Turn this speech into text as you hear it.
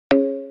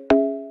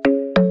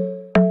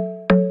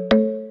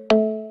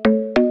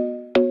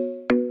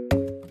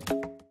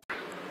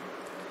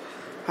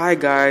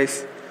Hi guys,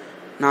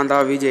 நான்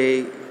தான் விஜய்.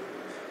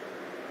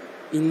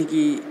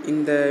 இன்றைக்கி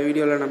இந்த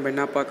வீடியோவில் நம்ம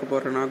என்ன பார்க்க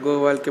போகிறோன்னா,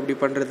 கோவால்க்கு எப்படி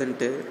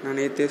பண்ணுறதுன்ட்டு. நான்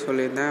நேற்றே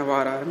சொல்லியிருந்தேன்,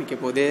 வார ஆரம்பிக்க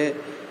போதே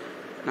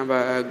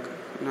நம்ம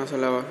நான்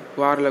சொல்ல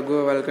வாரில்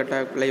கோவால்க்கு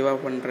அட்டாக்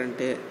லைவாக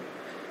பண்ணுறேன்ட்டு.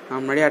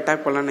 நான் முன்னாடியே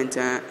அட்டாக் பண்ணலான்னு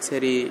நினச்சேன்.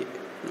 சரி,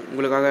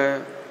 உங்களுக்காக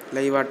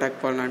லைவாக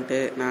அட்டாக்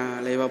பண்ணலான்ட்டு நான்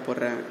லைவாக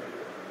போடுறேன்.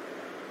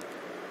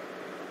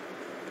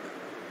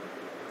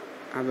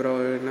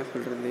 அப்புறம் என்ன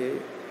சொல்கிறது,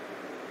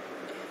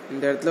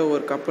 இந்த இடத்துல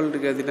ஒரு கப்பல்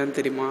இருக்குது, என்னன்னு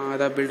தெரியுமா?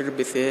 அதான் பில்டர்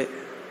பேஸு.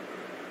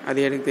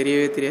 அது எனக்கு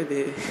தெரியவே தெரியாது.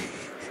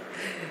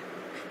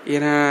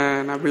 ஏன்னா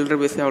நான் பில்டர்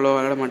பேஸ் அவ்வளோ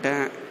விளாட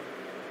மாட்டேன்.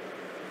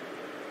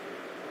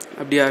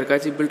 அப்படி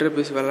யாருக்காச்சும் பில்டர்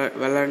பேஸ்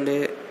விளாண்டு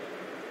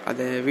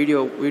அதை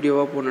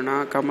வீடியோவாக போடணுன்னா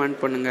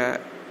கமெண்ட் பண்ணுங்கள்.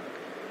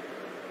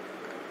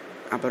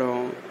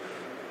 அப்புறம்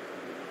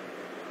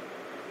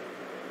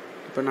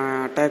இப்போ நான்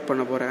அட்டாக்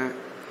பண்ண போகிறேன்.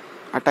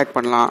 அட்டாக்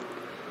பண்ணலாம்.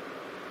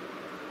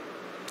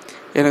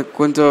 எனக்கு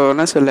கொஞ்சம்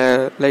என்ன சொல்ல,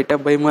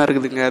 லைட்டாக பயமாக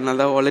இருக்குதுங்க. அதனால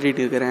தான்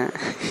உளறிட்டு இருக்கிறேன்.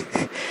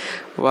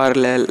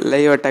 வாரில்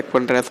லைவ் அட்டாக்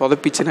பண்ணுறேன்.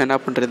 சொதப்பிச்சுன்னா என்ன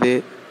பண்ணுறது?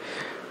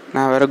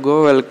 நான் வேறு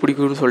கோவாலுக்கு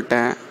பிடிக்கும்னு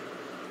சொல்லிட்டேன்.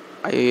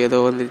 ஐயோ, ஏதோ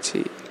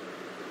வந்துருச்சு.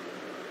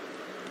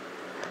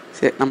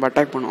 சரி, நம்ம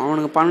அட்டாக் பண்ணுவோம்.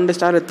 அவனுக்கு 12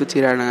 ஸ்டார் எடுத்து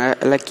வச்சுக்கிறானுங்க.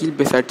 எல்லாம் கீழ்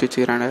பேஸ் அடிச்சு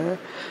வச்சுக்கிறானுங்க.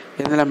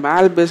 இதில்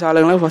மேல் பேஸ்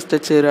ஆளுங்களாம் ஃபஸ்ட்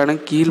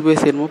அடிச்சுக்கிறானுங்க. கீழ்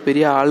பேஸ் என்னமோ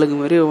பெரிய ஆளுங்க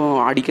மாதிரி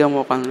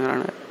அடிக்காமல்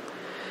உட்காந்துக்கிறானுங்க.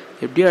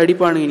 எப்படியும்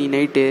அடிப்பானுங்க நீ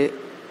நைட்டு.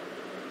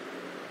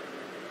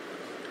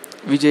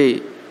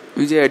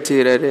 விஜய்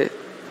அடிச்சுக்கிறாரு.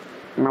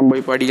 நம்ம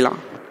இப்போ அடிக்கலாம்.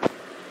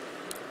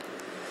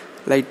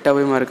 லைட்டாக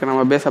பயமாக இருக்குது.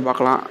 நம்ம பேஸை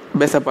பார்க்கலாம்.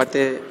 பேஸை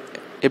பார்த்து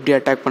எப்படி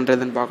அட்டாக்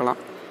பண்ணுறதுன்னு பார்க்கலாம்.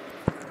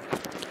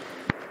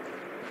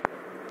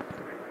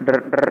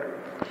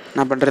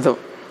 நான் பண்ணுறதோ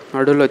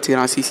நடுவில்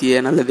வச்சுக்கிறான் சிசியை.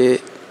 நல்லது.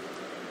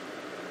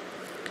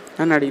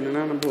 என்ன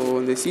அடிக்கணும்னா, நம்ம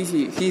இந்த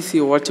சிசி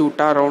உடச்சி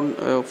விட்டா ரவுண்ட்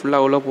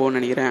ஃபுல்லாக உள்ளே போகணும்னு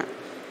நினைக்கிறேன்.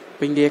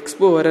 இப்போ இங்கே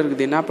எக்ஸ்போ வேறு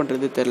இருக்குது. என்ன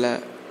பண்ணுறது தெரில.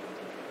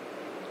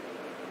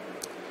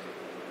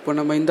 இப்போ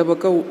நம்ம இந்த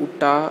பக்கம்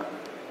விட்டா,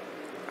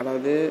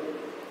 அதாவது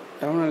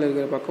டவுனில்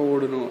இருக்கிற பக்கம்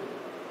ஓடணும்.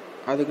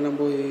 அதுக்கு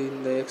நம்ம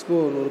இந்த எக்ஸ்போ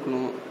ஒன்று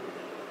இருக்கணும்.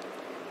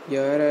 இங்கே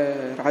வேறு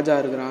ராஜா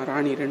இருக்கிறான்,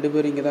 ராணி 2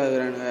 பேரும் இங்கே தான்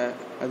இருக்கிறானுங்க.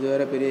 அது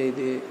வேறு பெரிய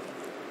இது.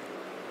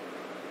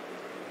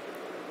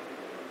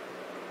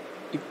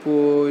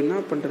 இப்போது என்ன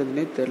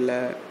பண்ணுறதுனே தெரில.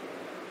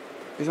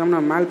 பேசாமல்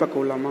நான் மேல்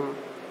பக்கம் விடலாமா?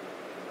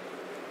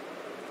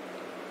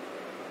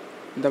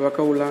 இந்த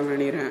பக்கம் விடலான்னு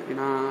நினைக்கிறேன்.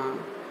 ஏன்னா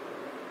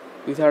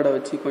விசாடை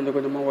வச்சு கொஞ்சம்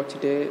கொஞ்சமாக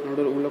வச்சுட்டு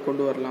நடுவில் உள்ளே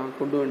கொண்டு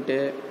வந்துட்டு.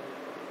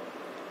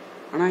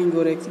 ஆனால் இங்கே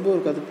ஒரு எக்ஸ்போ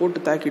இருக்குது, அது போட்டு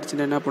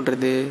தாக்கிடுச்சுன்னா என்ன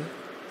பண்ணுறது?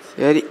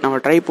 சரி, நம்ம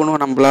ட்ரை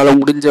பண்ணுவோம். நம்மளால்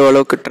முடிஞ்ச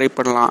அளவுக்கு ட்ரை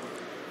பண்ணலாம்.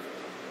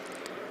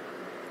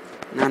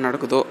 என்ன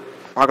நடக்குதோ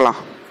பார்க்கலாம்.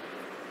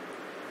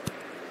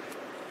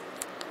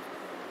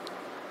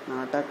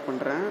 நான் அட்டாக்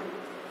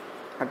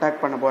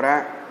பண்ண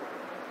போகிறேன்.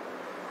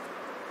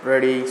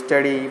 Ready,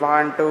 study,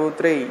 1 2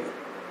 3.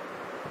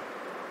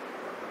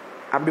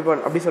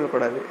 அப்படி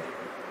சொல்லக்கூடாது.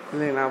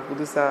 இல்லை, நான்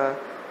புதுசாக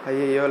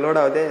ஐயோ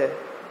லோடாவது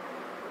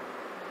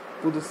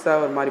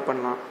புதுசாக ஒரு மாதிரி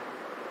பண்ணலாம்.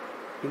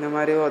 இந்த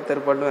மாதிரி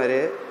ஒருத்தர் பண்ணுவார்.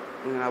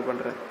 நான்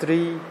பண்ணுறேன்.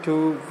 3 2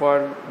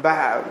 1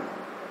 பேம்.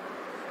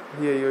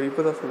 ஐயோ,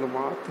 இப்போ தான்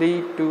சொல்லுமா? 3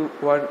 2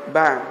 1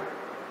 பேம்.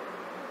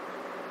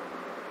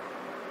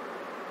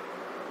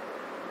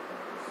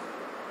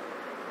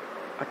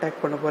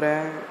 அட்டாக் பண்ண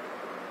போகிறேன்.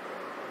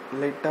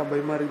 லைட்டாக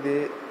பயமாக இருக்குது.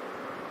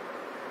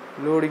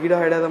 லோடு கீட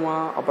ஆகிடாதம்மா,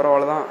 அப்புறம்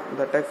அவ்வளோதான்.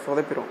 இந்த அட்டாக்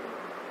சொதப்பிடும்.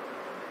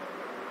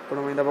 இப்போ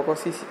நம்ம இந்த பக்கம்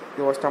சிசி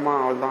கஷ்டமா,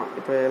 அவ்வளோதான்.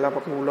 இப்போ எல்லா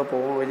பக்கமும் உள்ளே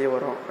போவோம், வெளியே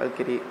வரோம்.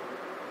 அதுக்கறி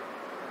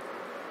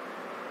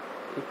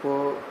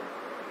இப்போது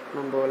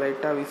நம்ம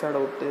லைட்டாக விசாடை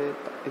விட்டு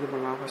இது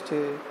பண்ணலாம். ஃபஸ்ட்டு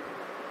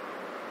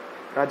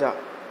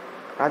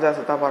ராஜா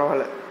செத்தா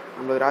பரவாயில்ல.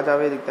 நம்மளுக்கு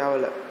ராஜாவே இதுக்கு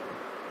தேவையில்லை.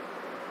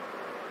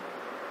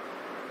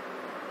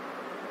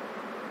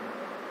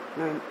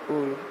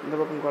 இந்த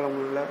பக்கம் கோலம்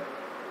இல்லை.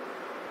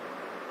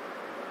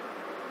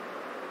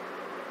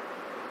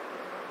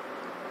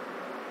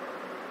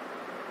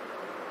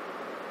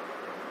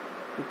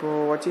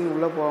 இப்போது வாட்சிங்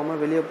உள்ளே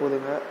போகாமல் வெளியே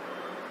போகுதுங்க.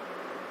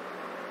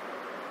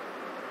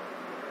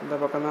 இந்த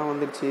பக்கம் தான்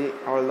வந்துடுச்சு.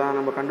 அவ்வளோதான்,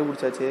 நம்ம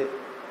கண்டுபிடிச்சாச்சு.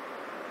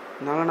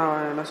 அதனால்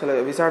நான் என்ன சொல்ல,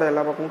 விசாடை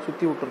எல்லா பக்கமும்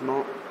சுற்றி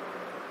விட்டுருணும்.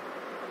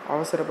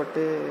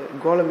 அவசரப்பட்டு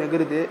கோலம்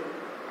எகுறுது,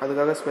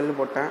 அதுக்காக ஸ்பெல்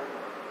போட்டேன்.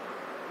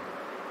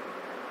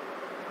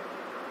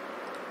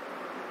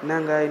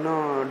 என்னங்க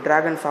இன்னும்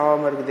ட்ராகன்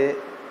சாகாமல் இருக்குது.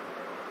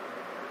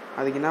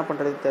 அதுக்கு என்ன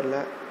பண்ணுறது தெரில.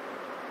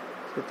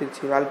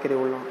 சுற்றிடுச்சு. வால்கரி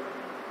உள்ளோம்.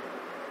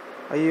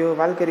 ஐயோ,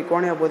 வால்கரி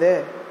கோணையா போதே.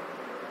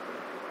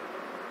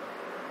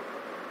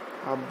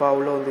 அப்பா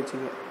உள்ளே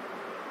வந்துச்சுங்க.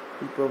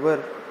 இப்போ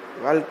பேர்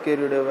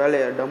வால்கரியோட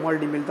வேலையை டமால்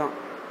டிமில் தான்.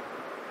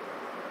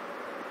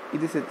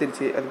 இது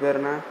செத்துருச்சு. அது பேர்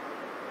என்ன?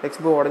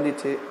 எக்ஸ்போ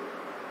உடஞ்சிச்சு.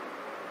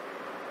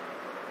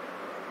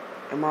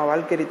 ஏம்மா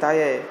வால்கரி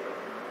தாயே,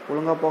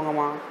 ஒழுங்காக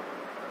போங்கம்மா.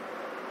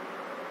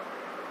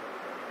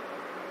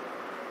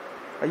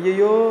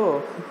 ஐயோ,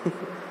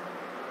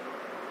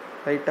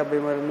 லைட்டாக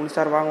போய் 3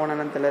 ஸ்டார் வாங்குவேன்னு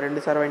என்னன்னு தெரியல.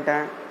 2 ஸ்டார்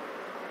வாங்கிட்டேன்.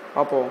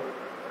 பார்ப்போம்.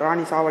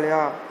 ராணி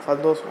சாவலையா?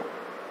 சந்தோஷம்.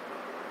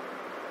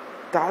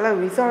 தலை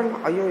விசாடு.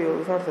 ஐயோ,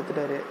 விசாடு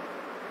செத்துட்டாரு.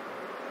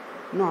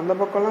 இன்னும் அந்த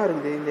பக்கம்லாம்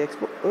இருக்குது இந்த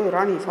எக்ஸ்போ.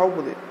 ராணி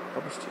சாவுக்குது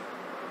தப்பிச்சிட்டு.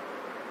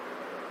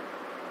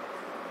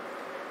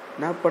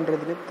 என்ன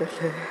பண்ணுறதுன்னு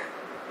தெரியல.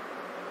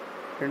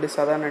 2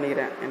 சாதான்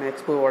நினைக்கிறேன். ஏன்னா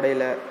எக்ஸ்போ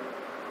உடையில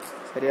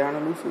சரியான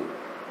லூசு.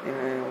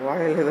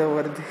 வாயில் ஏதோ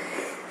வருது.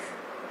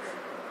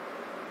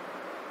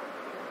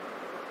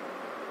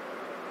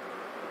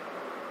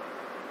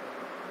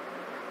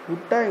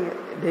 விட்டா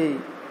டேய்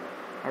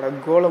அட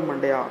கோலம்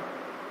மண்டையா,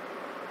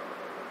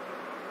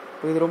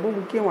 இது ரொம்ப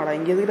முக்கியமாடா.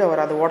 இங்கே எதுக்கிட்ட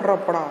வர அதை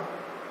ஓடுறப்படா.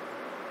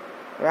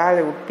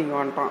 வேலையை விட்டிங்க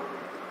வந்துட்டான்.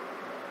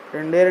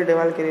 2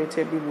 வாழ்க்கையை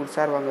வச்சு எப்படி 3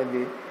 ஸ்டார்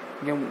வாங்குறது?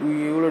 இங்கே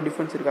இவ்வளோ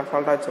டிஃபென்ஸ் இருக்கா,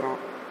 அசால்ட்டாக வச்சிடும்.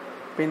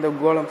 இப்போ இந்த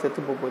கோலம்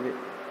செத்து போகுது.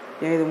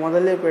 ஏன் இது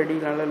முதல்ல இப்போ அடி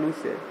நல்லா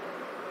லூஸு.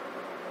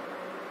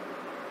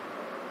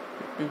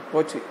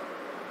 போச்சு,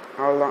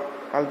 அவ்வளோதான்,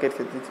 வாழ்க்கை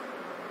செத்துச்சு.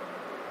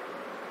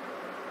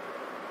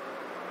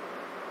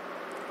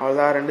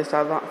 அவ்வளோதான், 2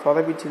 ஸ்டார் தான்.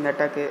 சொதப்பிச்சு இந்த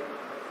அட்டாக்கு.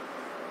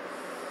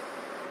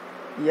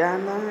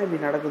 ஏன் தான் இப்படி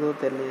நடக்குதோ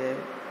தெரியலையே.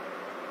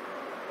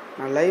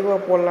 நான் லைவாக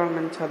போடலான்னு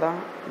நினச்சாதான்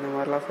இந்த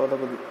மாதிரிலாம்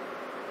சொதப்புது.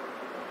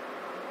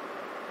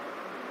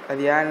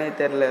 அது ஏன்னே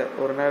தெரில.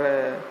 ஒரு நாள்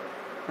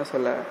என்ன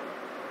சொல்ல,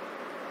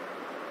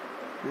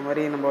 இந்த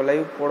மாதிரி நம்ம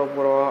லைவ் போட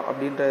போகிறோம்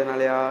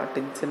அப்படின்றதுனாலையா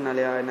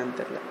டென்ஷன்னாலையா என்னன்னு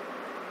தெரில.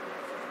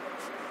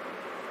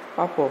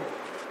 பார்ப்போம்,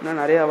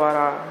 இன்னும் நிறையா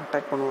வாரா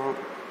அட்டாக் பண்ணுவோம்.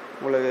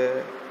 உங்களுக்கு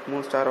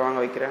 3 ஸ்டார் வாங்க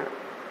வைக்கிறேன்.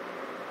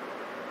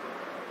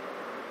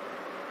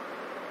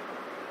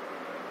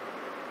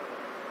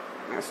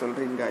 நான்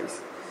சொல்கிறேன் காய்ஸ்.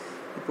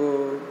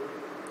 இப்போது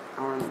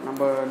அவன்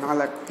நம்ம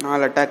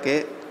 4 அட்டாக்கு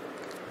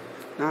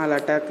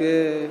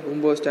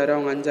 9 ஸ்டாரு,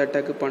 அவங்க 5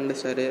 அட்டாக்கு 12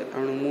 ஸ்டாரு.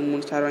 அவனுக்கு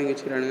 3 ஸ்டார் வாங்கி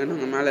வச்சுக்கிறானுங்க.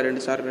 நாங்கள் மேலே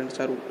 2 ஸ்டார்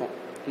விட்டோம்,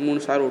 3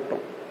 ஸ்டார்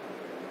விட்டோம்.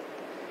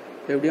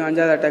 எப்படியும்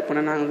 5ஆவது அட்டாக்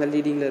பண்ணால் நாங்கள் தான்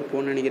லீடிங்கில்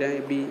இருப்போம்னு நினைக்கிறேன்.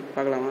 எப்படி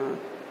பார்க்கலாமா?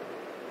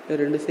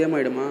 2 சேம்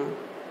ஆகிடுமா?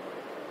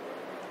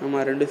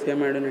 ஆமாம், 2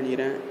 சேம் ஆகிடும்னு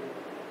நினைக்கிறேன்.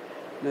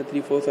 நான்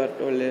 3 4 ஸ்டார்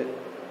 12.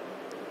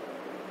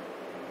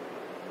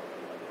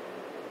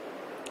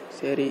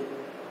 சரி,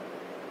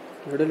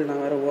 நடுவில்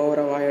நான் வேறு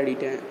ஓவராக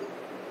வாயாடிட்டேன்.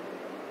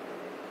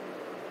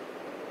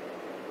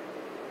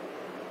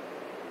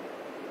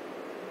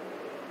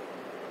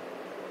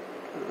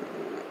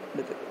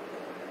 அடுத்து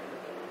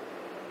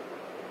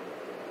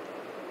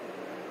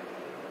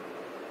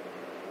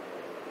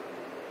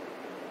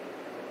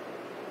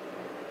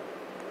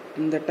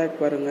இந்த அட்டாக்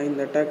பாருங்கள்.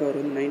 இந்த அட்டாக் அவர்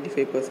வந்து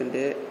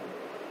 95%.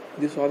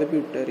 இது சொதப்பி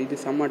விட்டார். இது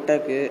செம்ம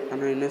அட்டாக்கு.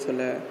 ஆனால் என்ன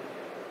சொல்ல,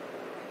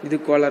 இது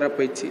கோலராக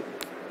போயிடுச்சு.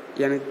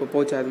 எனக்கு இப்போ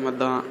போச்சு. அது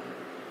மாதிரி தான்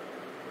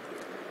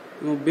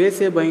இவங்க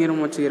பேஸே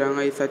பயங்கரமாக வச்சுக்கிறாங்க.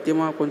 இது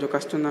சத்தியமாக கொஞ்சம்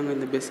கஷ்டம்தாங்க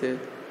இந்த பேஸு.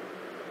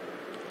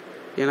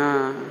 ஏன்னா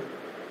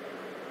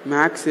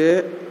மேக்ஸு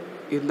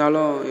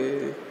இருந்தாலும்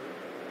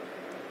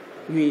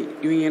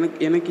இவங்க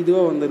எனக்கு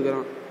இதுவாக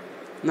வந்திருக்கிறான்.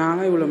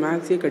 நான்லாம் இவ்வளோ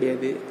மேக்ஸே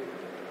கிடையாது.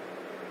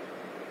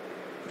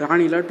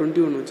 ராணிலாம்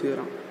 21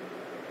 வச்சுக்கிறான்.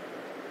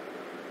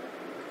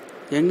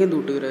 எங்கேருந்து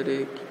விட்டுக்கிறாரு?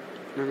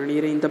 நான்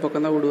நினைக்கிறேன் இந்த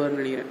பக்கம் தான்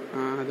விடுவார்னு நினைக்கிறேன்.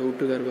 அதை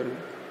விட்டுருக்காரு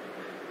பாருங்க.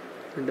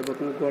 2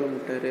 பக்கமும் கோலம்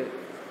விட்டார்.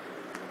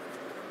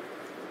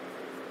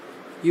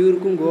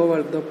 இவருக்கும்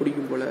கோவாலுக்கு தான்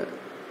பிடிக்கும் போல.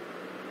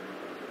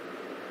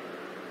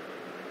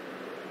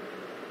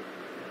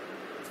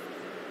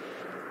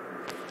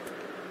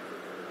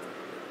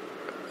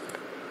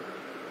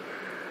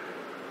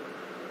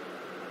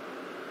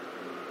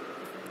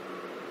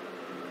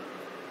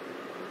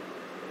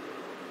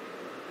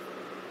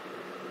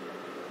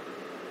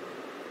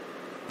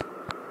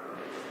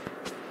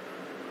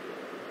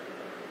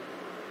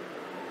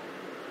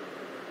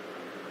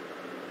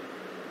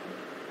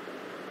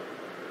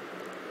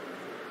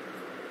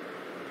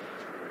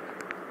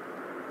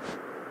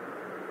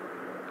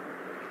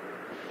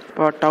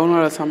 இப்போ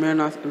டவுனில்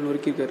செம்மையான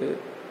நொறுக்கியிருக்காரு.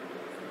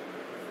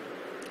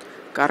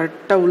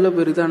 கரெக்டாக உள்ளே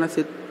போயிருது.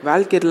 ஆனால்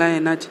வேல்கேர்லாம்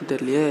என்னாச்சுன்னு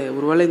தெரியலையே.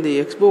 ஒருவேளை இந்த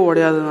எக்ஸ்போ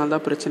உடையாததுனால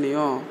தான்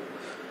பிரச்சனையோ?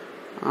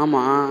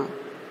 ஆமாம்,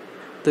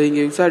 இப்போ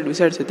இங்கே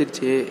விசாட்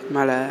செத்துருச்சு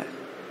மேலே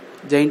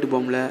ஜெயிண்ட்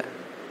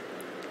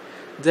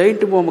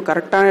பாம்பு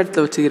கரெக்டான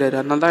இடத்துல வச்சுக்கிறாரு.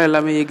 அதனால தான்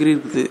எல்லாமே எகிரி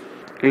இருக்குது.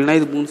 இல்லைன்னா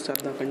இது 3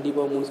 ஸ்டார் தான்,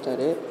 கண்டிப்பாக 3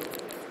 ஸ்டாரு.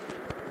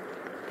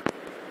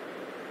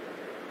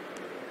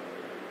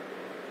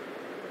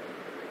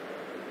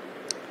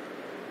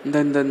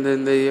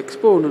 இந்த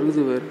எக்ஸ்போ ஒன்று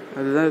இருக்குது வேறு,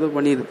 அதுதான் ஏதோ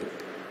பண்ணியிருக்கு.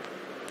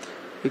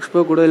 எக்ஸ்போ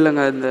கூட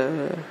இல்லைங்க, இந்த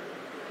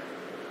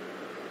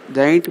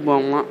ஜெயிண்ட்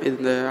பாம்லாம்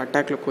இந்த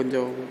அட்டாக்கில்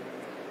கொஞ்சம்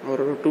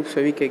அவரோட டூப்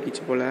செவி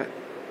கேட்கிச்சு போல்.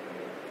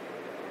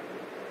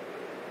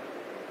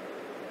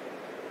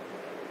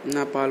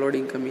 என்னப்பா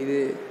லோடிங்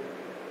கம்மியுது.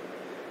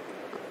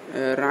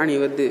 ராணி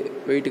வந்து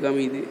வெயிட்டு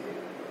கம்மியுது.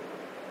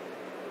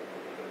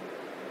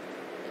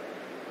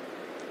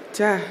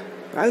 சே,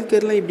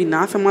 வாழ்க்கையெல்லாம் இப்படி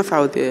நாசமாக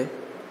சாகுது.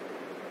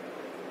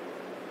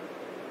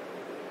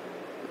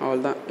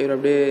 அவ்வளோதான், இவர்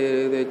அப்படியே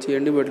இதை வச்சு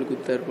எண்டு பாட்டில்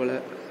குத்தார் போல்.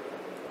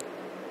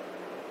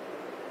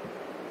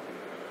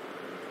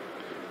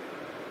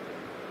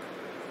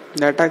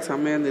 இந்த அட்டாக்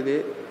செம்மையாக இருந்தது.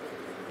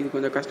 இது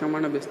கொஞ்சம்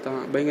கஷ்டமான பேஸ் தான்,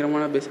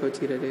 பயங்கரமான பேஸை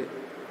வச்சுக்கிறாரு.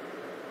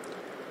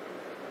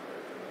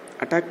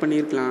 அட்டாக்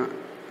பண்ணியிருக்கலாம்.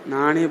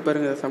 நானே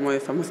பாருங்கள்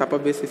செம்ம சப்பா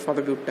பேசி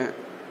சொதப்பி விட்டேன்.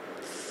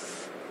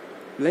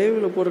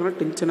 லைவில் போடுறதுனா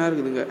டென்ஷனாக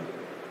இருக்குதுங்க.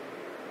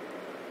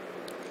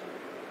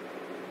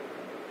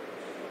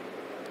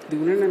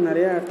 இதுக்கு முன்னாடி நான்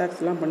நிறையா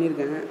அட்டாக்ஸ்லாம்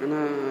பண்ணியிருக்கேன்.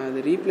 ஆனால் அது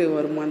ரீப்ளே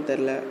வருமானு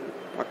தெரில,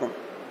 பார்க்கலாம்.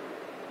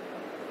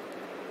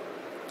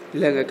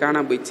 இல்லைங்க,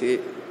 காணாம போயிடுச்சு.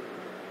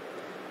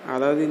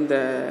 அதாவது இந்த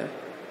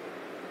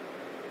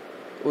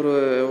ஒரு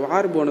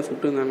வார் போனஸ்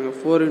விட்டுருந்தானுங்க,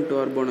 4x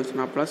வார் போனஸ்.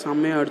 நான் அப்போலாம்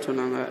செம்மையாக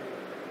அடிச்சோன்னாங்க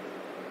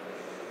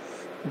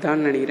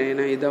இதான் நினைக்கிறேன்.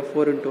 ஏன்னா இதான்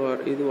 4x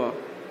வார். இதுவா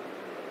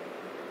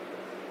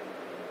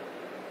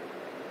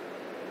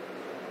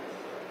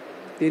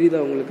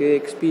தெரியுதா உங்களுக்கு?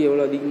 எக்ஸ்பி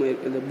எவ்வளோ அதிகமாக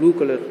இருக்குது. இந்த ப்ளூ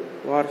கலர்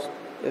வார்ஸ்,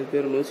 அது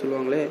பேர் ஒன்று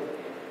சொல்லுவாங்களே,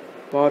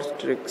 வார்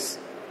ஸ்ட்ரிக்ஸ்,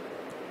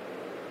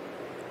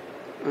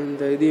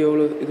 அந்த இது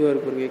எவ்வளோ இதுவாக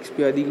இருக்கு பாருங்க,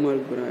 எக்ஸ்பி அதிகமாக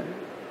இருக்கு பாருங்க.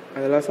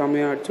 அதெல்லாம்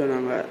செம்மையாக அடித்தோம்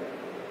நாங்கள்.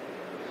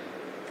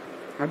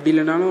 அப்படி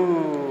இல்லைனாலும்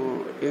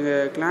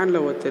எங்கள்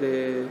கிளானில் ஒருத்தர்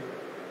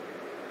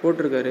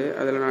போட்டிருக்காரு,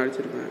 அதில் நான்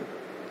அடிச்சிருப்பேன்.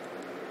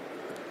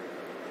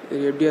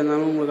 இது எப்படியா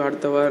இருந்தாலும் உங்களுக்கு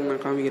அடுத்த வாரம்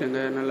நான்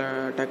காமிக்கிறேங்க, நல்லா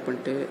அட்டாக்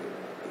பண்ணிட்டு.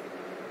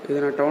 இதை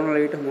நான் டவுனில்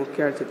லைட்டாக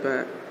மொக்கையாக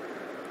அடிச்சிருப்பேன்.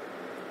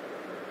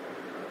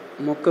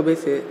 மொக்க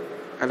பேஸு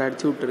அதை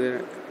அடிச்சு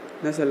விட்டுருக்கேன்.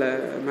 என்ன சொல்ல,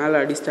 மேலே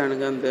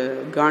அடிச்சிட்டானுங்க, அந்த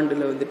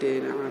காண்டில் வந்துட்டு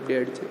நான் அப்படியே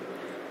அடித்தேன்.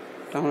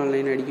 டவுனில்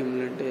லைன் அடிக்க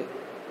முடியலன்ட்டு.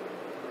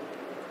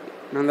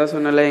 நான் தான்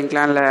சொன்னல, என்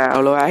கிளானில்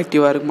அவ்வளோ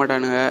ஆக்டிவாக இருக்க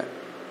மாட்டானுங்க.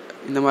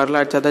 இந்த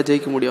மாதிரிலாம் அடித்தா தான்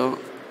ஜெயிக்க முடியும்.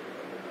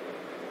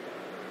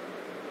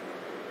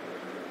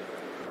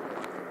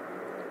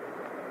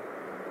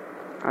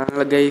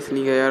 அதனால் கைஸ்,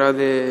 நீங்கள்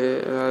யாராவது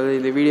அதாவது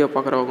இந்த வீடியோ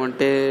பார்க்குறவங்க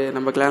வந்துட்டு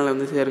நம்ம கிளானில்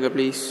வந்து சேருங்க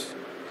ப்ளீஸ்.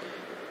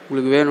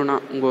 உங்களுக்கு வேணும்னா,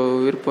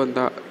 உங்கள் விருப்பம்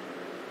தான்.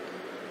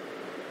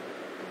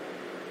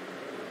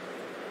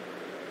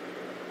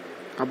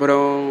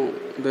 அப்புறம்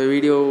இந்த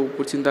வீடியோ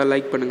பிடிச்சிருந்தா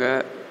லைக்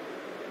பண்ணுங்கள்,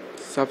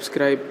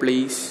 சப்ஸ்கிரைப்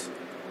ப்ளீஸ்.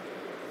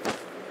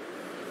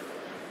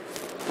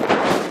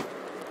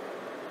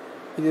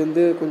 இது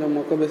வந்து கொஞ்சம்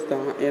மொக்க பேஸ்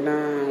தான், ஏன்னா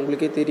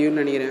உங்களுக்கே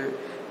தெரியும்னு நினைக்கிறேன்.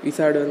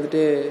 விசார்டு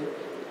வந்து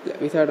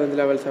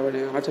லெவல்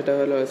 7, ஆர்ச்சர்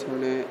டவர் லெவல்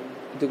 7.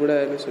 இது கூட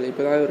என்ன சொல்ல,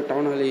 இப்போ தான் ஒரு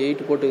town hall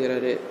 8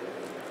 போட்டுக்கிறாரு.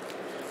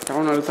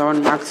 Town hall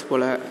 7 maths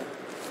போல்,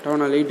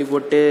 டவுன் ஹால் 8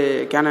 போட்டு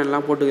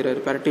கேனன்லாம்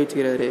போட்டுக்கிறாரு, பரட்டி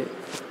வச்சுக்கிறாரு.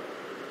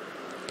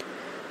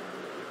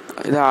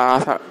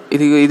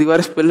 இது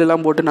வேறு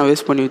ஸ்பெல்லாம் போட்டு நான்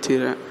வேஸ்ட் பண்ணி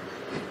வச்சுக்கிறேன்.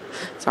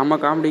 செம்ம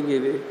காமெடிங்க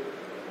இது.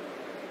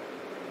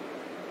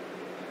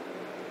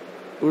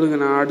 விடுங்க,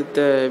 நான்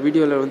அடுத்த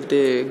வீடியோவில் வந்துட்டு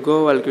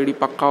கோவால்க்கு எப்படி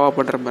பக்காவாக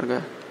பண்ணுறேன் பாருங்க.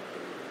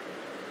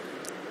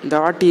 இந்த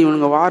வாட்டி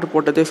இவனுங்க வார்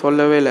போட்டதே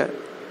சொல்லவே இல்லை.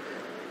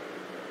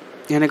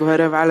 எனக்கு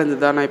வேறு வேலை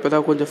இருந்தது தான், நான் இப்போ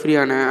தான் கொஞ்சம்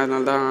ஃப்ரீயானேன்,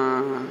 அதனால தான்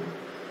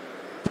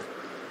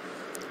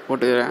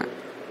போட்டுக்கிறேன்.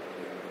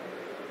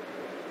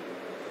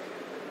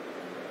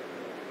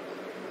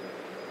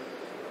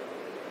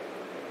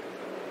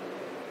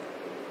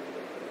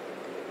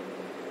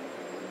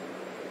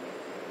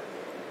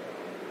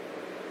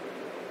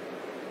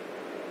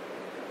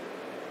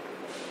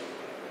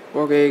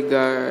 ஓகே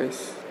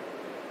காய்ஸ்,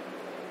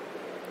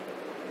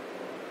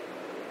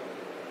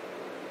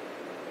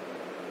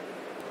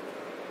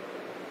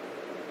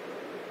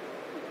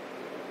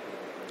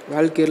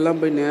 வாழ்க்கையெல்லாம்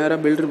போய் நேராக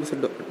பில்டர் பஸ்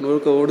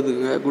நொறுக்க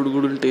ஓடுதுங்க, குடு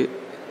குடுன்ட்டு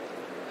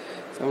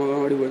சமமாக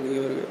அப்படி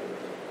பண்ணி வருங்க.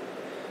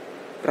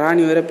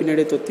 ராணி வேற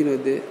பின்னாடியே தொத்தின்னு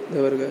வருது, இந்த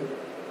வருங்க.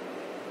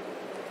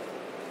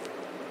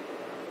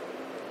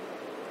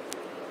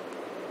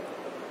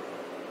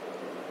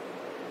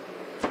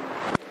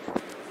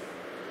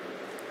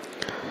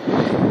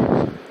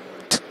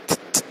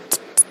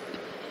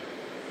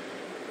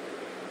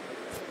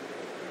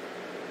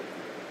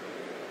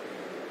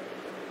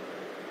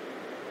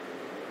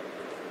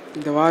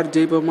 இந்த வார்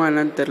ஜெயிப்போமா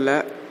என்னன்னு தெரில,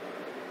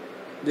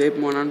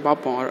 ஜெயிப்போமான்னு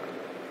பார்ப்போம்.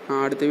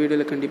 நான் அடுத்த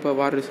வீடியோவில் கண்டிப்பாக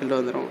வார் ரிசல்ட்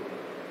வந்துடும்.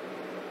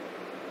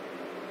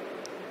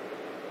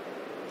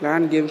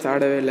 கிளான் கேம்ஸ்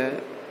ஆடவே இல்லை.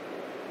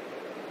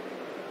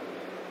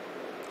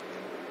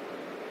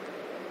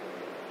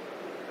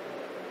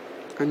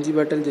 அஞ்சு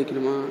பேட்டல்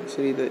ஜெயிக்கணுமா?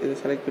 சரி, இதை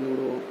செலக்ட் பண்ணி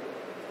விடுவோம்.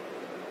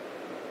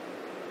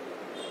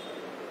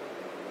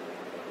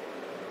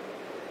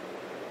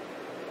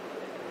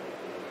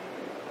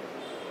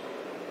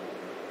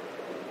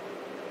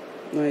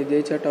 நான்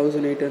ஜெயிச்சா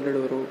 1800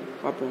 வரும்,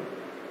 பார்ப்போம்.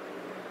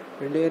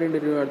 2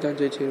 ரிவார்ட் தான்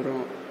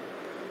ஜெயிச்சுக்கிறோம்.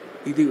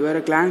 இதுக்கு வேறு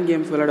கிளான்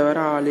கேம்ஸ் விளையாட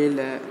வேறு ஆளே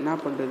இல்லை, என்ன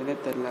பண்ணுறதுனே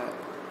தெரில.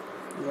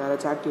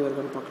 யாராச்சும் ஆக்டிவாக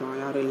இருக்கான்னு பார்க்கலாம்.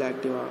 யாரும் இல்லை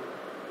ஆக்டிவாக.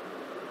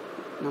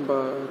 நம்ம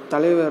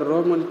தலைவர்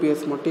ரோமன்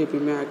பிஎஸ் மட்டும்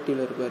எப்பயுமே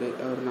ஆக்டிவில் இருப்பார்,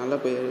 அவர் நல்ல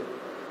பேர்,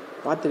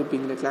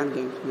 பார்த்துருப்பீங்களே. கிளான்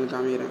கேம்ஸ் உங்களுக்கு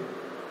காமிக்கிறேன்.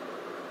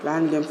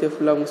 கிளான் கேம்ஸே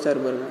ஃபுல்லாக முடிச்சிட்டா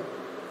இருப்பாருங்க,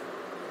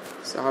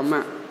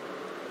 செம்ம.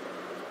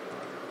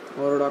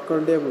 அவரோட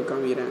அக்கௌண்ட்டே உங்களுக்கு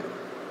காமிக்கிறேன்.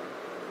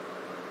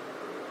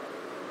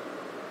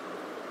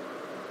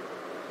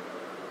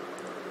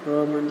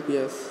 ரோமன்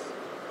பிஎஸ்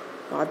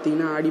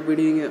பார்த்தீங்கன்னா ஆடி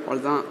போயிடுவீங்க,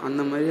 அவ்வளோதான்.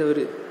 அந்த மாதிரி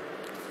அவர்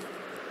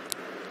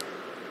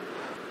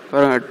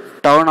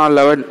டவுன் ஹால்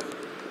 11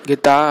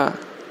 கெத்தா,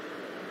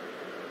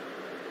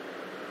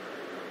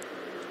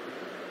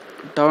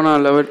 டவுன்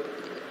ஹால் 11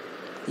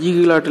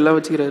 ஈகிள் ஆட்டெல்லாம்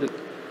வச்சுக்கிறாரு.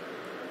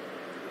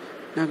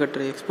 என்ன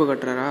கட்டுற, எக்ஸ்போ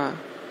கட்டுறாரா?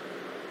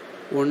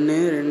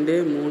 1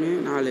 2 3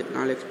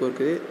 4 எக்ஸ்போ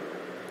இருக்குது.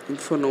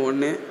 இன்ஃபோர்னோ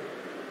 1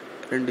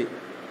 2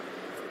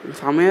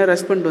 செமையாக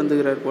ரெஸ்பாண்ட்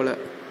வந்துக்கிறார் போல்.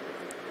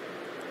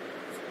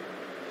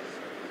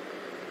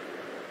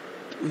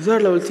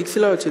 Wizard level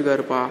 6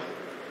 வச்சுருக்காருப்பா.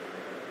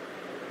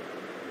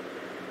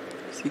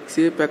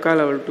 6 பெக்கா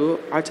level 2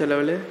 ஆச்சா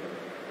level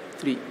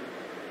 3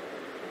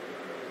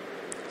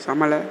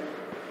 சமல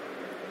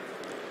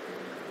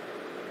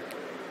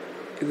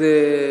இது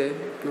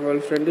நம்ம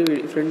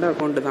ஃப்ரெண்ட்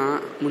அக்கௌண்ட்டு தான்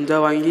முஞ்சா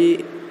வாங்கி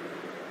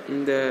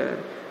இந்த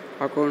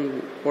அக்கௌண்ட்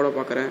போட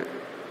பார்க்குறேன்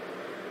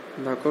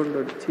இந்த அக்கௌண்ட்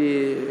வச்சு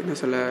என்ன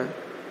சொல்ல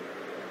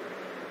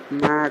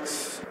மேக்ஸ்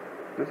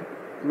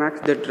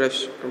த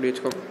ரஷ் அப்படி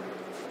வச்சுக்கோ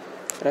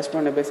ரஷ்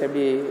பண்ண பேஸ்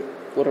எப்படி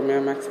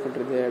பொறுமையாக மேக்ஸ்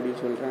பண்ணுறது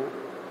அப்படின்னு சொல்கிறேன்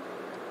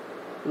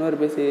இன்னொரு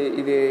பேஸு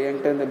இது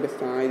என்கிட்ட இருந்த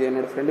பேஸ் தான் இது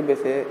என்னோடய ஃப்ரெண்டு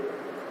பேஸு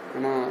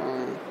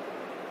ஆனால்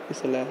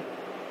சொல்ல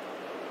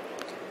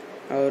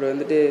அவர்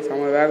வந்துட்டு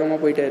செம வேகமாக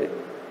போயிட்டார்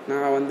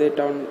நான் வந்து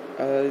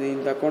அதாவது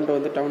இந்த அக்கௌண்ட்டை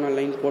வந்து டவுன்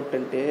ஆன்லைன்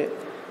போட்டுன்ட்டு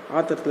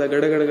ஆத்திரத்தில்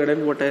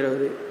கடன்னு போட்டார்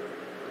அவர்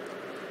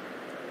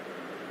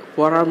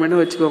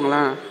போகாமன்னு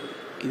வச்சுக்கோங்களேன்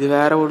இது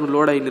வேற ஒன்று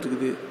லோட் ஆகின்னு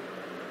இருக்குது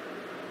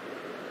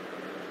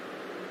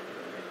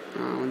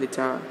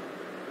வந்துச்சா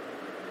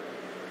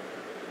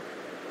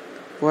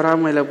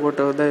பொறாமையில்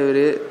போட்டவர் தான்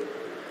இவர்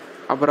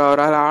அப்புறம்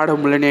அவரால் ஆட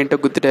முடியலன்னு என்கிட்ட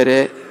குத்துட்டாரு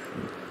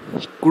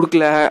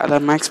கொடுக்கல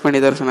அதான் மேக்ஸ் பண்ணி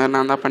தர சொன்னார்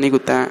நான் தான் பண்ணி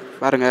கொடுத்தேன்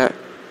பாருங்கள்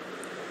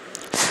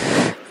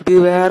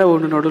இது வேற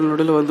ஒன்று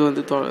நடுவில்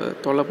வந்து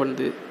தொல்லை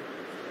பண்ணுது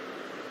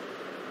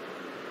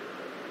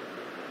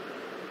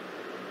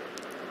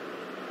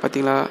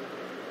பார்த்தீங்களா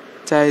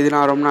இது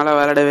நான் ரொம்ப நாளாக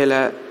விளையாடவே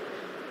இல்லை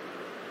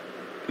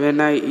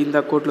வேணா இந்த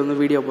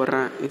அக்கௌண்ட்லேருந்து வீடியோ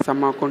போடுறேன் இது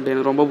செம்ம அக்கௌண்ட்டு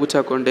எனக்கு ரொம்ப பிடிச்ச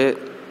அக்கௌண்ட்டு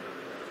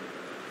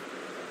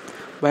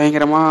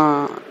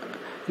பயங்கரமாக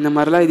இந்த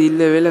மாதிரிலாம் இது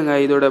இல்லவே இல்லைங்க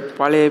இதோட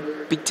பழைய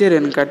பிக்சர்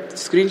எனக்கு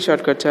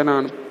ஸ்க்ரீன்ஷாட் கிடச்சா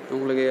நான்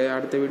உங்களுக்கு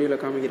அடுத்த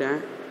வீடியோவில் காமிக்கிறேன்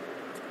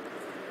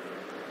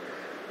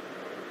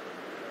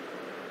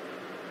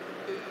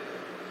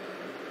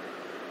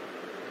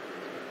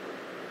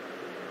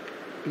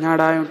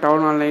என்னடா இவன்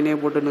டவுன் ஆன்லைனே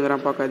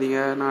போட்டுன்னுக்குறான் பார்க்காதீங்க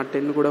நான்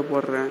 10 கூட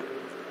போடுறேன்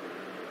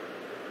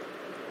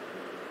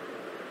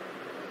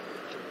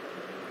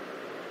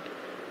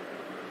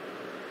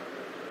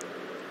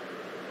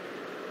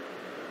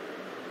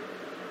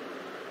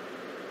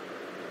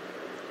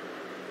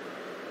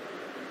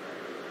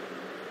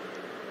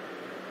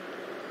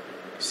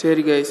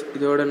சரி கைஸ்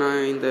இதோட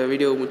நான் இந்த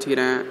வீடியோவை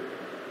முடிச்சுக்கிறேன்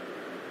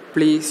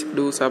please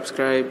do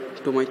subscribe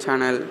to my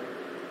channel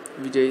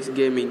Vijay's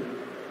gaming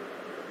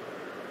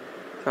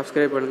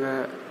subscribe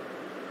பண்ணுங்கள்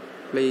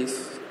please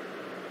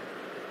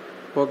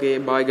okay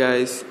bye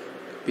guys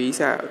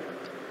peace out